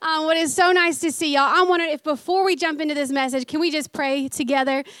Well, it is so nice to see y'all. I'm wondering if before we jump into this message, can we just pray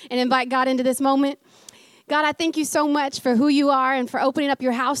together and invite God into this moment? God, I thank you so much for who you are and for opening up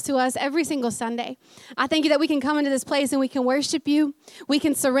your house to us every single Sunday. I thank you that we can come into this place and we can worship you. We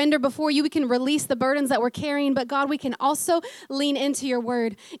can surrender before you. We can release the burdens that we're carrying. But God, we can also lean into your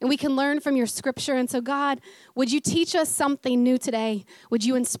word and we can learn from your scripture. And so God, would you teach us something new today? Would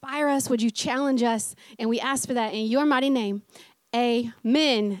you inspire us? Would you challenge us? And we ask for that in your mighty name.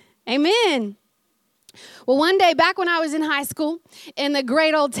 Amen. Amen. Well, one day back when I was in high school in the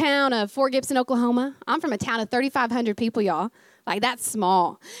great old town of Fort Gibson, Oklahoma, I'm from a town of 3,500 people, y'all. Like, that's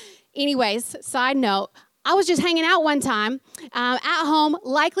small. Anyways, side note, I was just hanging out one time at home,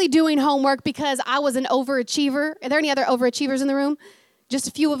 likely doing homework because I was an overachiever. Are there any other overachievers in the room? Just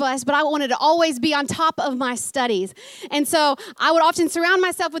a few of us, but I wanted to always be on top of my studies. And so I would often surround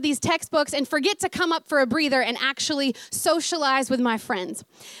myself with these textbooks and forget to come up for a breather and actually socialize with my friends.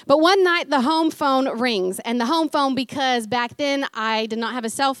 But one night the home phone rings, and the home phone, because back then I did not have a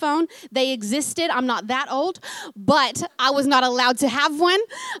cell phone. They existed. I'm not that old, but I was not allowed to have one.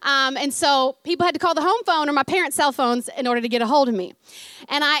 And so people had to call the home phone or my parents' cell phones in order to get a hold of me.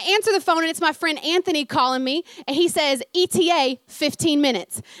 And I answer the phone, and it's my friend Anthony calling me, and he says, ETA, 15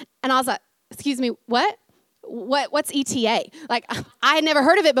 minutes. And I was like, excuse me, what? What's ETA? Like, I had never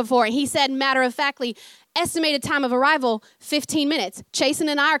heard of it before. And he said, matter of factly, estimated time of arrival, 15 minutes. Chasen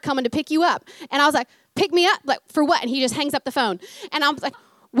and I are coming to pick you up. And I was like, pick me up? Like, for what? And he just hangs up the phone. And I was like,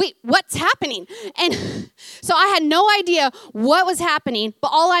 wait, what's happening? And so I had no idea what was happening, but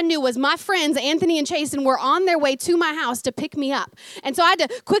all I knew was my friends, Anthony and Chasen, were on their way to my house to pick me up. And so I had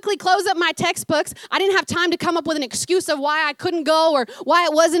to quickly close up my textbooks. I didn't have time to come up with an excuse of why I couldn't go or why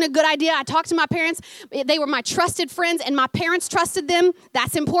it wasn't a good idea. I talked to my parents. They were my trusted friends, and my parents trusted them.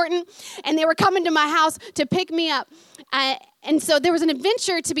 That's important. And they were coming to my house to pick me up. And so there was an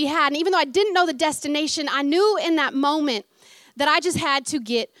adventure to be had. And even though I didn't know the destination, I knew in that moment that I just had to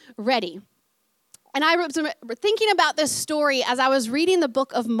get ready. And I was thinking about this story as I was reading the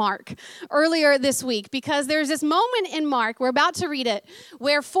book of Mark earlier this week, because there's this moment in Mark, we're about to read it,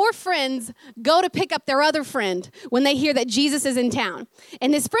 where 4 friends go to pick up their other friend when they hear that Jesus is in town.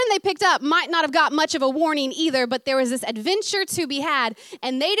 And this friend they picked up might not have got much of a warning either, but there was this adventure to be had,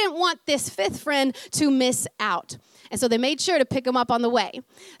 and they didn't want this 5th friend to miss out. And so they made sure to pick them up on the way.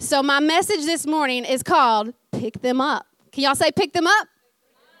 So my message this morning is called Pick Them Up. Can y'all say pick them up?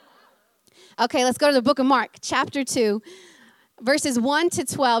 Okay, let's go to the book of Mark, chapter 2, verses 1 to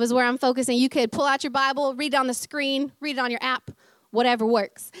 12 is where I'm focusing. You could pull out your Bible, read it on the screen, read it on your app, whatever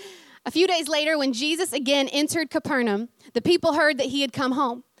works. A few days later, when Jesus again entered Capernaum, the people heard that he had come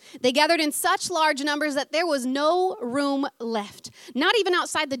home. They gathered in such large numbers that there was no room left, not even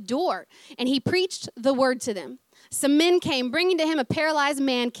outside the door, and he preached the word to them. Some men came, bringing to him a paralyzed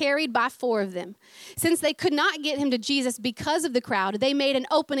man carried by 4 of them. Since they could not get him to Jesus because of the crowd, they made an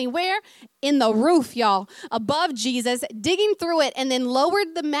opening where? In the roof, y'all, above Jesus, digging through it, and then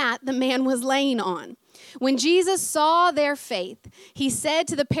lowered the mat the man was laying on. When Jesus saw their faith, he said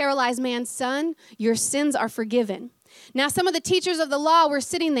to the paralyzed man, "Son, your sins are forgiven." Now, some of the teachers of the law were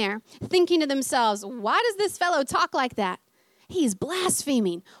sitting there, thinking to themselves, "Why does this fellow talk like that? He's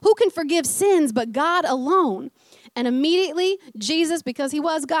blaspheming. Who can forgive sins but God alone?" And immediately, Jesus, because he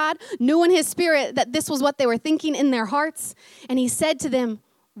was God, knew in his spirit that this was what they were thinking in their hearts. And he said to them,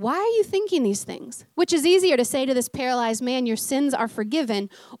 "Why are you thinking these things? Which is easier to say to this paralyzed man, 'Your sins are forgiven,'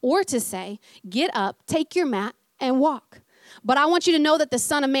 or to say, 'Get up, take your mat, and walk'? But I want you to know that the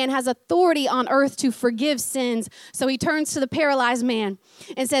Son of Man has authority on earth to forgive sins." So he turns to the paralyzed man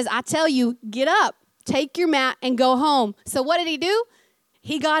and says, "I tell you, get up, take your mat, and go home." So what did he do?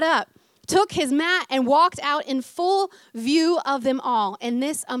 He got up, took his mat, and walked out in full view of them all. And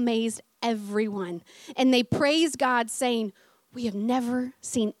this amazed everyone. And they praised God, saying, "We have never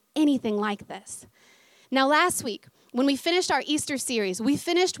seen anything like this." Now, last week, when we finished our Easter series, we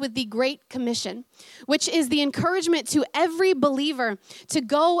finished with the Great Commission, which is the encouragement to every believer to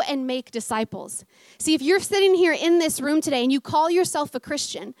go and make disciples. See, if you're sitting here in this room today and you call yourself a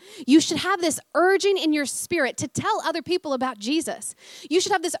Christian, you should have this urging in your spirit to tell other people about Jesus. You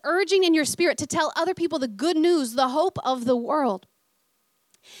should have this urging in your spirit to tell other people the good news, the hope of the world.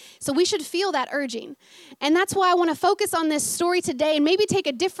 So we should feel that urging. And that's why I want to focus on this story today and maybe take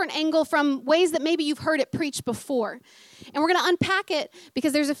a different angle from ways that maybe you've heard it preached before. And we're going to unpack it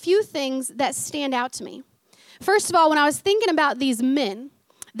because there's a few things that stand out to me. First of all, when I was thinking about these men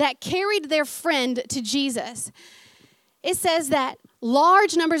that carried their friend to Jesus, it says that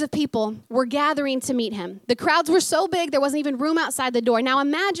large numbers of people were gathering to meet him. The crowds were so big, there wasn't even room outside the door. Now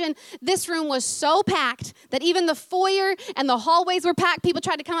imagine this room was so packed that even the foyer and the hallways were packed. People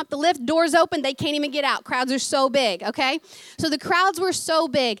tried to come up the lift, doors open, they can't even get out. Crowds are so big, okay? So the crowds were so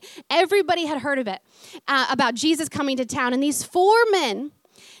big. Everybody had heard of it, about Jesus coming to town. And these 4 men,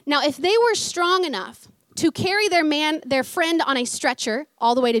 now if they were strong enough to carry their friend on a stretcher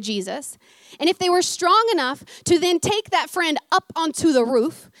all the way to Jesus, and if they were strong enough to then take that friend up onto the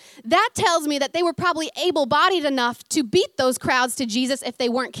roof, that tells me that they were probably able-bodied enough to beat those crowds to Jesus if they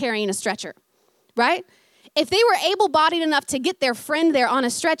weren't carrying a stretcher, right? If they were able-bodied enough to get their friend there on a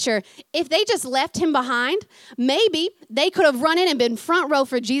stretcher, if they just left him behind, maybe they could have run in and been front row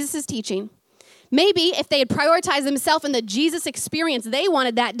for Jesus' teaching. Maybe if they had prioritized themselves in the Jesus experience they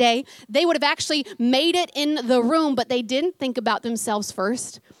wanted that day, they would have actually made it in the room, but they didn't think about themselves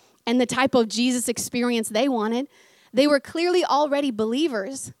first and the type of Jesus experience they wanted. They were clearly already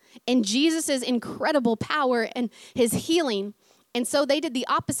believers in Jesus' incredible power and his healing, and so they did the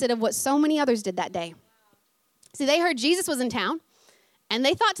opposite of what so many others did that day. See, they heard Jesus was in town, and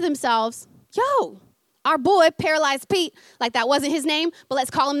they thought to themselves, yo, our boy, Paralyzed Pete, like that wasn't his name, but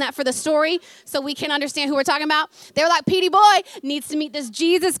let's call him that for the story so we can understand who we're talking about. They were like, Petey boy needs to meet this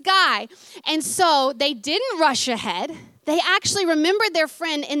Jesus guy. And so they didn't rush ahead. They actually remembered their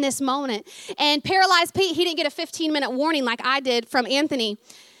friend in this moment. And Paralyzed Pete, he didn't get a 15-minute warning like I did from Anthony.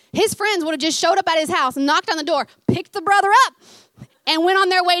 His friends would have just showed up at his house, knocked on the door, picked the brother up, and went on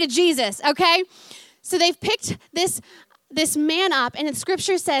their way to Jesus, okay? So they've picked this man up, and the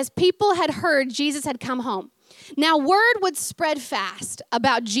scripture says people had heard Jesus had come home. Now, word would spread fast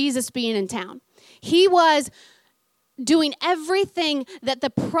about Jesus being in town. He was doing everything that the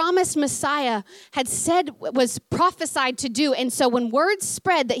promised Messiah had said was prophesied to do. And so when word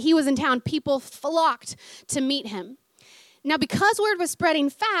spread that he was in town, people flocked to meet him. Now, because word was spreading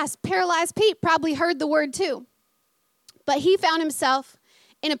fast, Paralyzed Pete probably heard the word too. But he found himself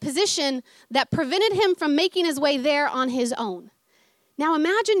in a position that prevented him from making his way there on his own. Now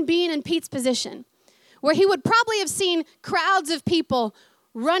imagine being in Pete's position, where he would probably have seen crowds of people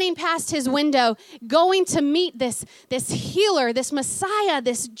running past his window, going to meet this healer, this Messiah,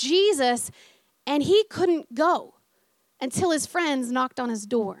 this Jesus, and he couldn't go until his friends knocked on his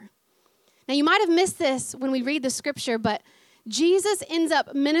door. Now you might have missed this when we read the scripture, but Jesus ends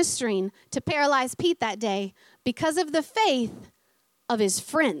up ministering to Paralyzed Pete that day because of the faith of his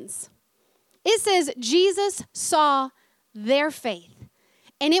friends. It says Jesus saw their faith.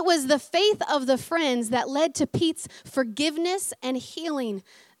 And it was the faith of the friends that led to Pete's forgiveness and healing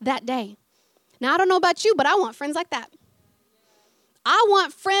that day. Now, I don't know about you, but I want friends like that. I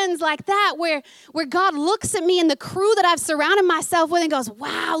want friends like that where God looks at me and the crew that I've surrounded myself with and goes,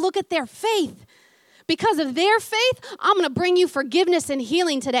 wow, look at their faith. Because of their faith, I'm going to bring you forgiveness and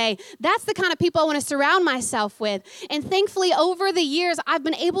healing today. That's the kind of people I want to surround myself with. And thankfully, over the years, I've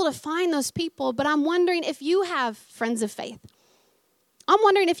been able to find those people. But I'm wondering if you have friends of faith. I'm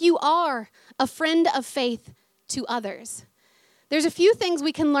wondering if you are a friend of faith to others. There's a few things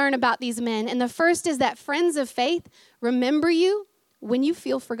we can learn about these men. And the first is that friends of faith remember you when you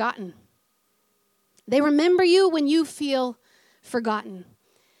feel forgotten. They remember you when you feel forgotten.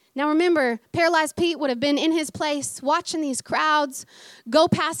 Now remember, Paralyzed Pete would have been in his place watching these crowds go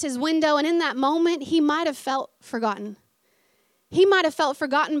past his window, and in that moment, he might have felt forgotten. He might have felt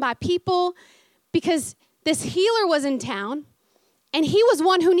forgotten by people because this healer was in town, and he was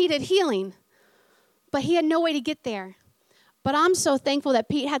one who needed healing, but he had no way to get there. But I'm so thankful that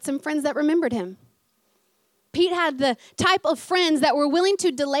Pete had some friends that remembered him. Pete had the type of friends that were willing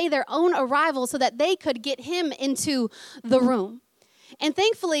to delay their own arrival so that they could get him into the room. And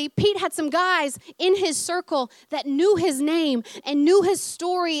thankfully, Pete had some guys in his circle that knew his name and knew his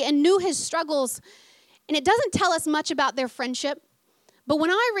story and knew his struggles. And it doesn't tell us much about their friendship. But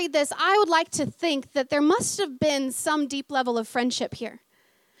when I read this, I would like to think that there must have been some deep level of friendship here.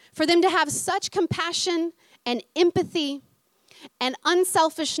 For them to have such compassion and empathy and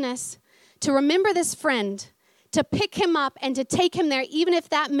unselfishness to remember this friend, to pick him up and to take him there, even if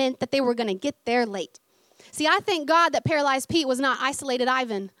that meant that they were going to get there late. See, I thank God that Paralyzed Pete was not Isolated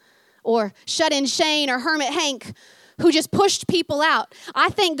Ivan or Shut-in Shane or Hermit Hank who just pushed people out. I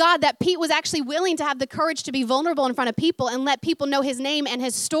thank God that Pete was actually willing to have the courage to be vulnerable in front of people and let people know his name and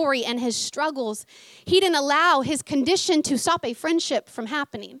his story and his struggles. He didn't allow his condition to stop a friendship from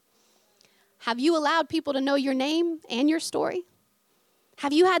happening. Have you allowed people to know your name and your story?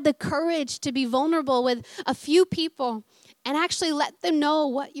 Have you had the courage to be vulnerable with a few people and actually let them know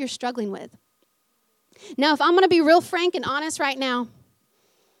what you're struggling with? Now, if I'm going to be real frank and honest right now,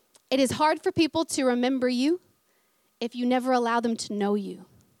 it is hard for people to remember you if you never allow them to know you.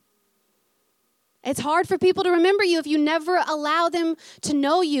 It's hard for people to remember you if you never allow them to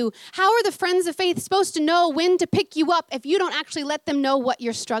know you. How are the friends of faith supposed to know when to pick you up if you don't actually let them know what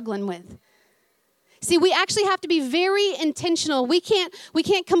you're struggling with? See, we actually have to be very intentional. We can't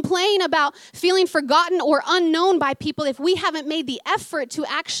complain about feeling forgotten or unknown by people if we haven't made the effort to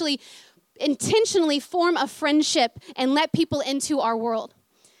actually intentionally form a friendship and let people into our world.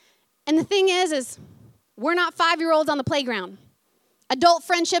 And the thing is we're not 5-year-olds on the playground. Adult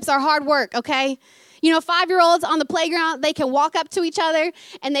friendships are hard work, okay? 5-year-olds on the playground, they can walk up to each other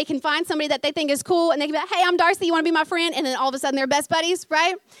and they can find somebody that they think is cool and they can be like, hey, I'm Darcy, you want to be my friend? And then all of a sudden they're best buddies,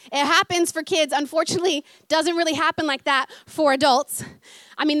 right? It happens for kids. Unfortunately, doesn't really happen like that for adults.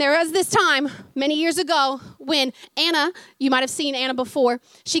 I mean, there was this time many years ago when Anna, you might have seen Anna before,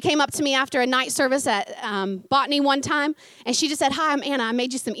 she came up to me after a night service at Botany one time, and she just said, hi, I'm Anna. I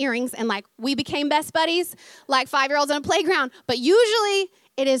made you some earrings, and we became best buddies, like 5-year-olds on a playground. But usually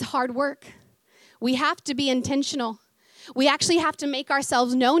it is hard work. We have to be intentional. We actually have to make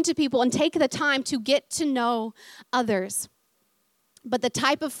ourselves known to people and take the time to get to know others. But the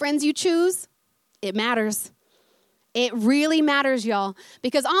type of friends you choose, it matters. It really matters, y'all.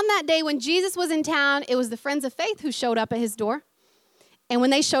 Because on that day when Jesus was in town, it was the friends of faith who showed up at his door. And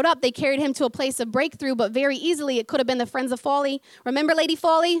when they showed up, they carried him to a place of breakthrough, but very easily it could have been the friends of folly. Remember Lady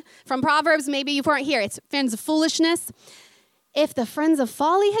Folly from Proverbs? Maybe you weren't here. It's friends of foolishness. If the friends of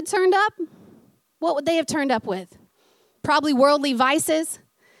folly had turned up, what would they have turned up with? Probably worldly vices,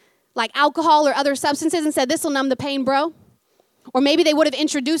 like alcohol or other substances, and said, this will numb the pain, bro. Or maybe they would have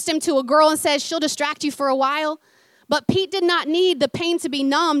introduced him to a girl and said, she'll distract you for a while. But Pete did not need the pain to be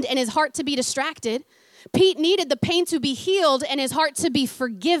numbed and his heart to be distracted. Pete needed the pain to be healed and his heart to be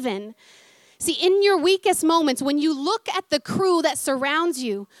forgiven. See, in your weakest moments, when you look at the crew that surrounds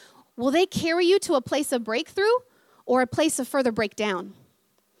you, will they carry you to a place of breakthrough or a place of further breakdown?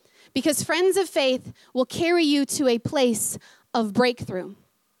 Because friends of faith will carry you to a place of breakthrough.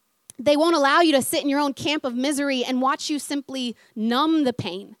 They won't allow you to sit in your own camp of misery and watch you simply numb the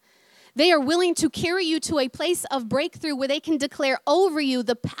pain. They are willing to carry you to a place of breakthrough where they can declare over you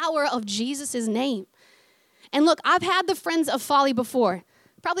the power of Jesus' name. And look, I've had the friends of folly before.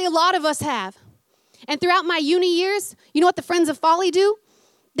 Probably a lot of us have. And throughout my uni years, you know what the friends of folly do?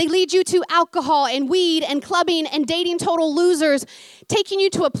 They lead you to alcohol and weed and clubbing and dating total losers, taking you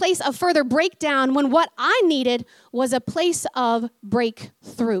to a place of further breakdown when what I needed was a place of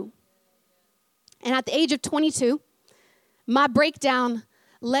breakthrough. And at the age of 22, my breakdown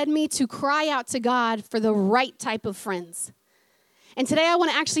led me to cry out to God for the right type of friends. And today I want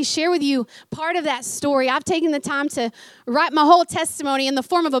to actually share with you part of that story. I've taken the time to write my whole testimony in the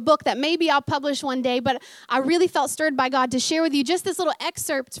form of a book that maybe I'll publish one day, but I really felt stirred by God to share with you just this little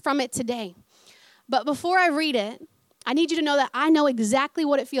excerpt from it today. But before I read it, I need you to know that I know exactly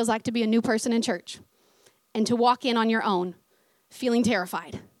what it feels like to be a new person in church and to walk in on your own feeling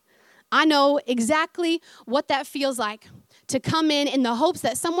terrified. I know exactly what that feels like to come in the hopes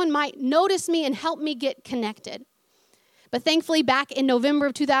that someone might notice me and help me get connected. But thankfully, back in November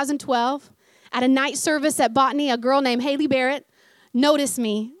of 2012, at a night service at Botany, a girl named Haley Barrett noticed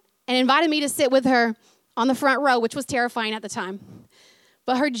me and invited me to sit with her on the front row, which was terrifying at the time.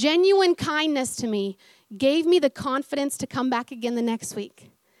 But her genuine kindness to me gave me the confidence to come back again the next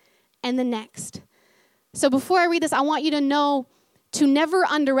week and the next. So before I read this, I want you to know to never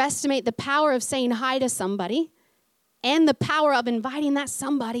underestimate the power of saying hi to somebody and the power of inviting that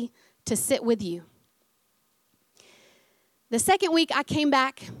somebody to sit with you. The second week I came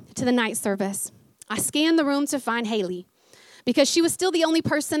back to the night service, I scanned the room to find Haley because she was still the only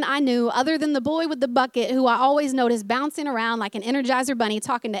person I knew other than the boy with the bucket who I always noticed bouncing around like an Energizer bunny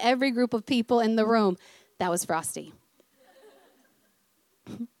talking to every group of people in the room. That was Frosty.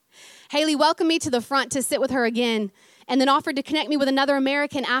 Haley welcomed me to the front to sit with her again and then offered to connect me with another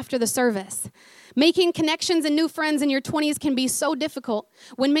American after the service. Making connections and new friends in your 20s can be so difficult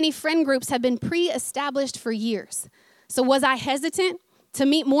when many friend groups have been pre-established for years. So was I hesitant to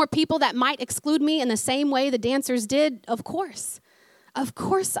meet more people that might exclude me in the same way the dancers did? Of course. Of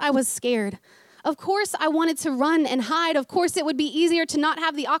course I was scared. Of course I wanted to run and hide. Of course it would be easier to not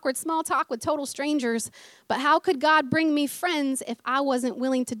have the awkward small talk with total strangers. But how could God bring me friends if I wasn't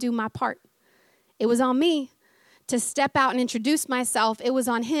willing to do my part? It was on me to step out and introduce myself. It was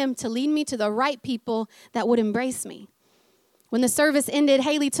on him to lead me to the right people that would embrace me. When the service ended,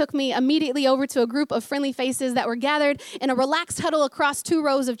 Haley took me immediately over to a group of friendly faces that were gathered in a relaxed huddle across 2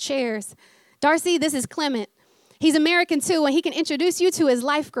 rows of chairs. Darcy, this is Clement. He's American too, and he can introduce you to his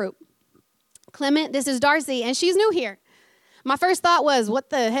life group. Clement, this is Darcy, and she's new here. My first thought was, what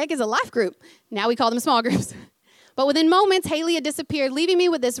the heck is a life group? Now we call them small groups. But within moments, Haley had disappeared, leaving me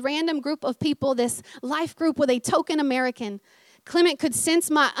with this random group of people, this life group with a token American. Clement could sense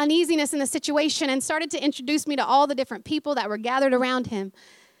my uneasiness in the situation and started to introduce me to all the different people that were gathered around him.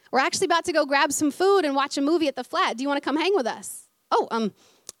 We're actually about to go grab some food and watch a movie at the flat. Do you want to come hang with us?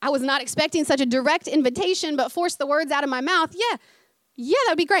 I was not expecting such a direct invitation, but forced the words out of my mouth. Yeah,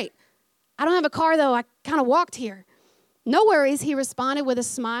 that'd be great. I don't have a car, though. I kind of walked here. No worries, he responded with a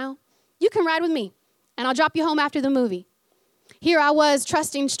smile. You can ride with me, and I'll drop you home after the movie. Here I was,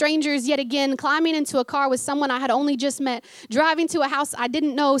 trusting strangers yet again, climbing into a car with someone I had only just met, driving to a house I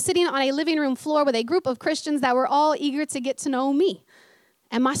didn't know, sitting on a living room floor with a group of Christians that were all eager to get to know me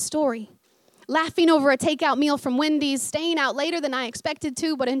and my story. Laughing over a takeout meal from Wendy's, staying out later than I expected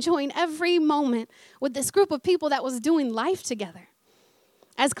to, but enjoying every moment with this group of people that was doing life together.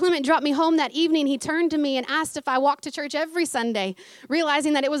 As Clement dropped me home that evening, he turned to me and asked if I walked to church every Sunday,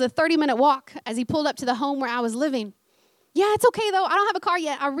 realizing that it was a 30-minute walk as he pulled up to the home where I was living. Yeah, it's okay, though. I don't have a car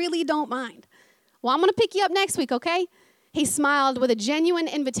yet. I really don't mind. Well, I'm going to pick you up next week, okay? He smiled with a genuine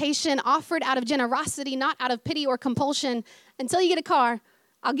invitation offered out of generosity, not out of pity or compulsion. Until you get a car,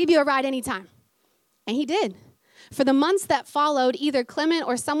 I'll give you a ride anytime. And he did. For the months that followed, either Clement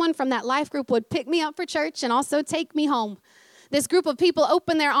or someone from that life group would pick me up for church and also take me home. This group of people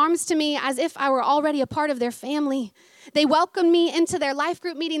opened their arms to me as if I were already a part of their family. They welcomed me into their life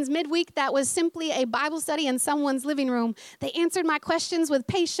group meetings midweek that was simply a Bible study in someone's living room. They answered my questions with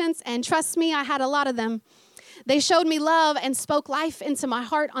patience, and trust me, I had a lot of them. They showed me love and spoke life into my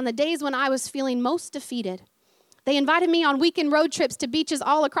heart on the days when I was feeling most defeated. They invited me on weekend road trips to beaches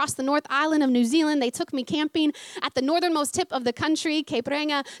all across the North Island of New Zealand. They took me camping at the northernmost tip of the country, Cape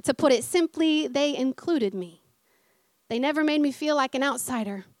Reinga. To put it simply, they included me. They never made me feel like an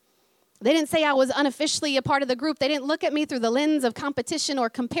outsider. They didn't say I was unofficially a part of the group. They didn't look at me through the lens of competition or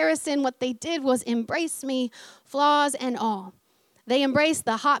comparison. What they did was embrace me, flaws and all. They embraced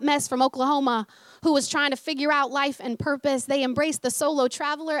the hot mess from Oklahoma who was trying to figure out life and purpose. They embraced the solo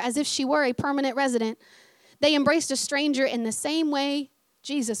traveler as if she were a permanent resident. They embraced a stranger in the same way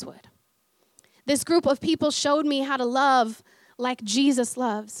Jesus would. This group of people showed me how to love like Jesus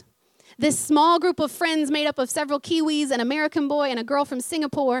loves. This small group of friends made up of several Kiwis, an American boy, and a girl from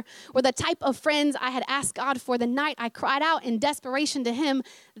Singapore were the type of friends I had asked God for the night I cried out in desperation to him.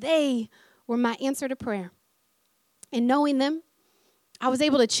 They were my answer to prayer. In knowing them, I was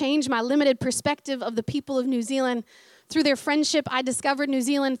able to change my limited perspective of the people of New Zealand. Through their friendship, I discovered New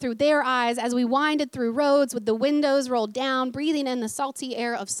Zealand through their eyes as we winded through roads with the windows rolled down, breathing in the salty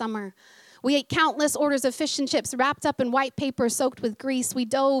air of summer. We ate countless orders of fish and chips wrapped up in white paper soaked with grease. We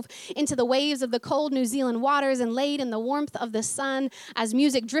dove into the waves of the cold New Zealand waters and laid in the warmth of the sun as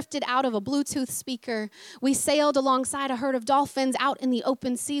music drifted out of a Bluetooth speaker. We sailed alongside a herd of dolphins out in the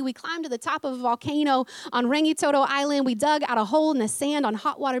open sea. We climbed to the top of a volcano on Rangitoto Island. We dug out a hole in the sand on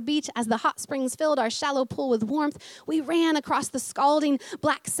Hot Water Beach as the hot springs filled our shallow pool with warmth. We ran across the scalding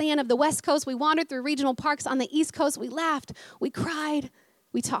black sand of the West Coast. We wandered through regional parks on the East Coast. We laughed. We cried.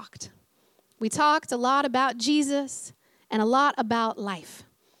 We talked. We talked a lot about Jesus and a lot about life.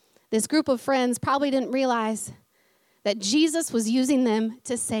 This group of friends probably didn't realize that Jesus was using them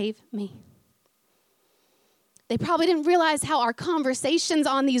to save me. They probably didn't realize how our conversations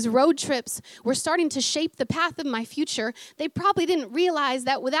on these road trips were starting to shape the path of my future. They probably didn't realize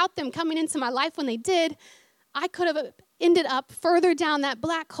that without them coming into my life when they did, I could have ended up further down that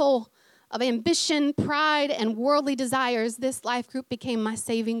black hole of ambition, pride, and worldly desires. This life group became my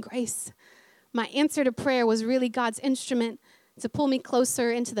saving grace. My answer to prayer was really God's instrument to pull me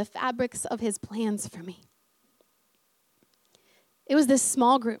closer into the fabrics of his plans for me. It was this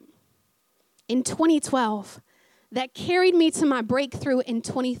small group in 2012 that carried me to my breakthrough in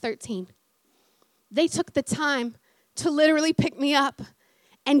 2013. They took the time to literally pick me up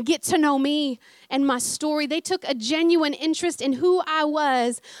and get to know me and my story. They took a genuine interest in who I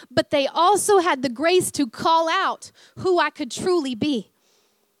was, but they also had the grace to call out who I could truly be.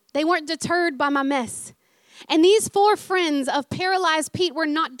 They weren't deterred by my mess. And these 4 friends of paralyzed Pete were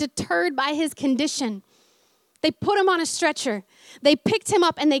not deterred by his condition. They put him on a stretcher. They picked him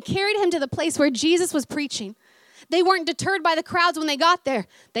up and they carried him to the place where Jesus was preaching. They weren't deterred by the crowds when they got there.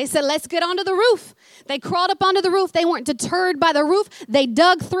 They said, let's get onto the roof. They crawled up onto the roof. They weren't deterred by the roof. They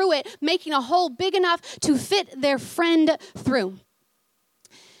dug through it, making a hole big enough to fit their friend through.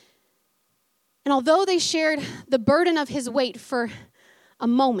 And although they shared the burden of his weight for a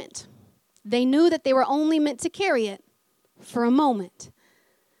moment, they knew that they were only meant to carry it for a moment.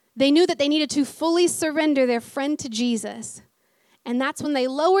 They knew that they needed to fully surrender their friend to Jesus. And that's when they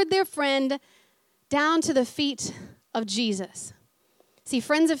lowered their friend down to the feet of Jesus. See,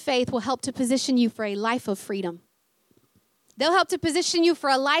 friends of faith will help to position you for a life of freedom. They'll help to position you for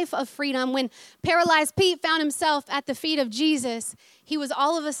a life of freedom. When paralyzed Pete found himself at the feet of Jesus, he was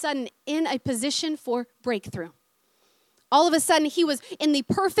all of a sudden in a position for breakthrough. All of a sudden, he was in the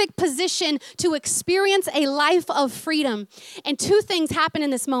perfect position to experience a life of freedom. And two things happened in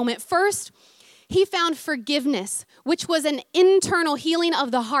this moment. First, he found forgiveness, which was an internal healing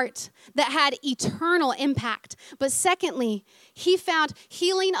of the heart that had eternal impact. But secondly, he found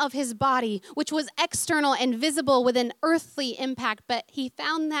healing of his body, which was external and visible with an earthly impact. But he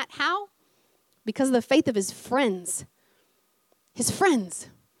found that how? Because of the faith of his friends. His friends.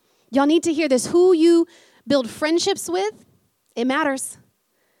 Y'all need to hear this. Who you build friendships with, it matters.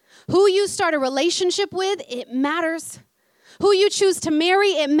 Who you start a relationship with, it matters. Who you choose to marry,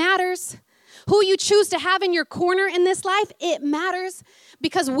 it matters. Who you choose to have in your corner in this life, it matters.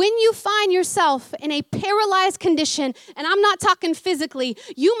 Because when you find yourself in a paralyzed condition, and I'm not talking physically,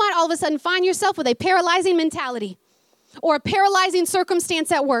 you might all of a sudden find yourself with a paralyzing mentality or a paralyzing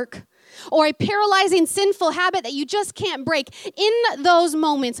circumstance at work or a paralyzing sinful habit that you just can't break. In those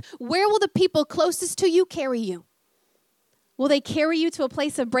moments, where will the people closest to you carry you? Will they carry you to a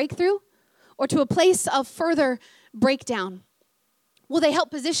place of breakthrough or to a place of further breakdown? Will they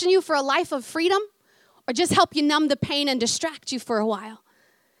help position you for a life of freedom or just help you numb the pain and distract you for a while?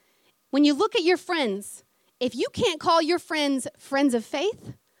 When you look at your friends, if you can't call your friends friends of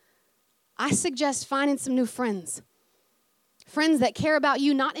faith, I suggest finding some new friends. Friends that care about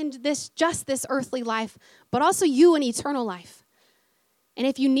you, not in just this earthly life, but also you in eternal life. And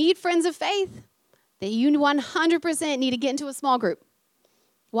if you need friends of faith, then you 100% need to get into a small group.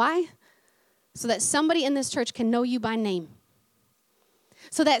 Why? So that somebody in this church can know you by name.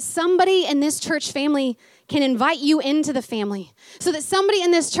 So that somebody in this church family can invite you into the family. So that somebody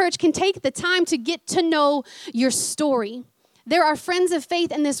in this church can take the time to get to know your story. There are friends of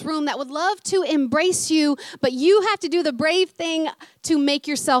faith in this room that would love to embrace you, but you have to do the brave thing to make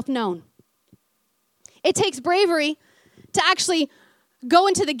yourself known. It takes bravery to actually go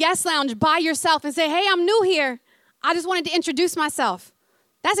into the guest lounge by yourself and say, hey, I'm new here. I just wanted to introduce myself.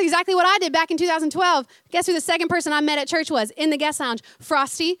 That's exactly what I did back in 2012. Guess who the second person I met at church was in the guest lounge?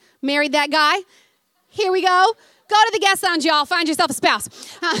 Frosty, married that guy. Here we go. Go to the guest lounge, y'all. Find yourself a spouse.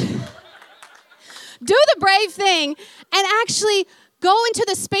 Do the brave thing and actually go into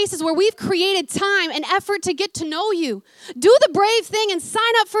the spaces where we've created time and effort to get to know you. Do the brave thing and sign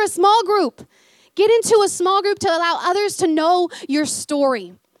up for a small group. Get into a small group to allow others to know your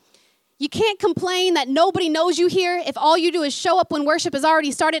story. You can't complain that nobody knows you here if all you do is show up when worship has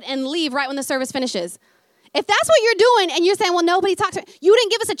already started and leave right when the service finishes. If that's what you're doing and you're saying, well, nobody talked to me, you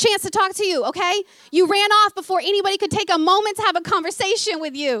didn't give us a chance to talk to you, okay? You ran off before anybody could take a moment to have a conversation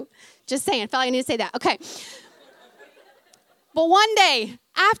with you. Just saying, felt like I need to say that. Okay. But one day,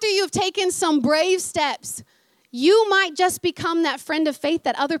 after you've taken some brave steps, you might just become that friend of faith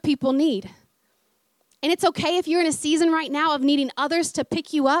that other people need. And it's okay if you're in a season right now of needing others to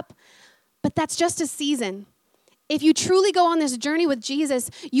pick you up, but that's just a season. If you truly go on this journey with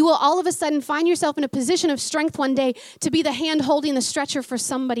Jesus, you will all of a sudden find yourself in a position of strength one day to be the hand holding the stretcher for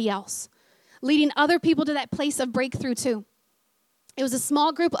somebody else, leading other people to that place of breakthrough too. It was a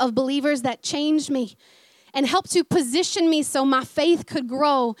small group of believers that changed me and helped to position me so my faith could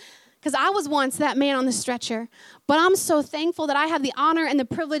grow, because I was once that man on the stretcher. But I'm so thankful that I have the honor and the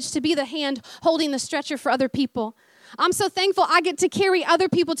privilege to be the hand holding the stretcher for other people. I'm so thankful I get to carry other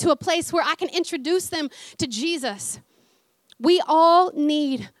people to a place where I can introduce them to Jesus. We all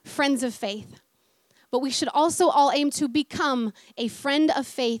need friends of faith, but we should also all aim to become a friend of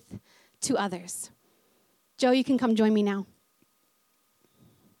faith to others. Joe, you can come join me now.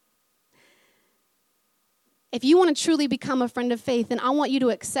 If you want to truly become a friend of faith, then I want you to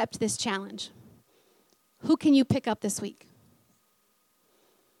accept this challenge. Who can you pick up this week?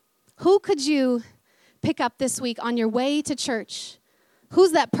 Who could you pick up this week on your way to church?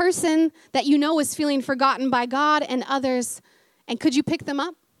 Who's that person that you know is feeling forgotten by God and others? And could you pick them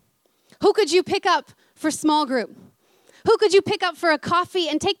up? Who could you pick up for small group? Who could you pick up for a coffee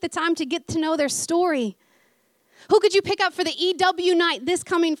and take the time to get to know their story? Who could you pick up for the EW night this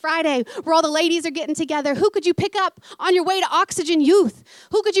coming Friday where all the ladies are getting together? Who could you pick up on your way to Oxygen Youth?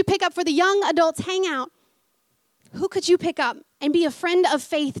 Who could you pick up for the young adults hangout? Who could you pick up and be a friend of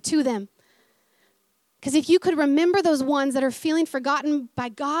faith to them? Because if you could remember those ones that are feeling forgotten by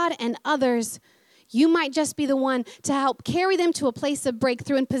God and others, you might just be the one to help carry them to a place of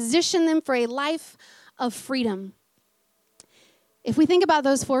breakthrough and position them for a life of freedom. If we think about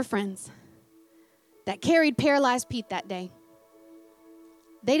those 4 friends that carried paralyzed Pete that day,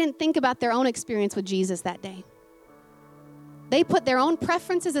 they didn't think about their own experience with Jesus that day. They put their own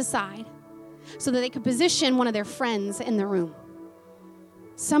preferences aside so that they could position one of their friends in the room.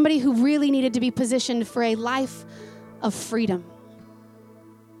 Somebody who really needed to be positioned for a life of freedom.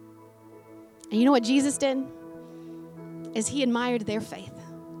 And you know what Jesus did? Is he admired their faith.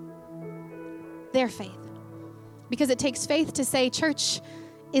 Their faith. Because it takes faith to say, church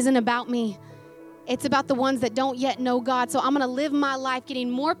isn't about me. It's about the ones that don't yet know God. So I'm going to live my life getting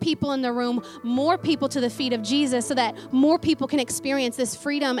more people in the room, more people to the feet of Jesus, so that more people can experience this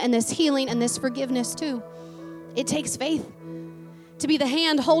freedom and this healing and this forgiveness too. It takes faith to be the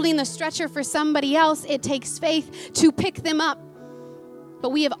hand holding the stretcher for somebody else. It takes faith to pick them up. But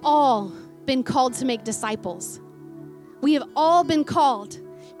we have all been called to make disciples. We have all been called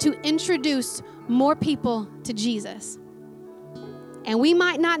to introduce more people to Jesus. And we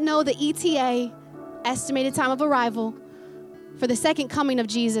might not know the ETA, estimated time of arrival, for the second coming of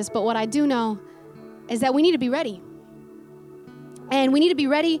Jesus, but what I do know is that we need to be ready. And we need to be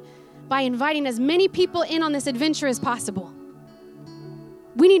ready by inviting as many people in on this adventure as possible.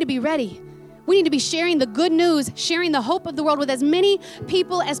 We need to be ready. We need to be sharing the good news, sharing the hope of the world with as many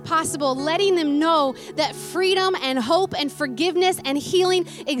people as possible, letting them know that freedom and hope and forgiveness and healing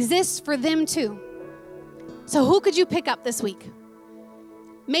exists for them too. So who could you pick up this week?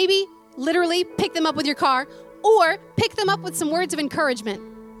 Maybe literally pick them up with your car, or pick them up with some words of encouragement.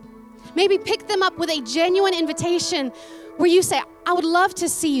 Maybe pick them up with a genuine invitation where you say, I would love to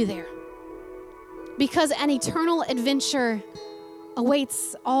see you there, because an eternal adventure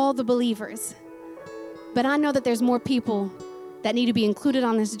awaits all the believers. But I know that there's more people that need to be included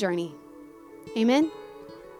on this journey. Amen.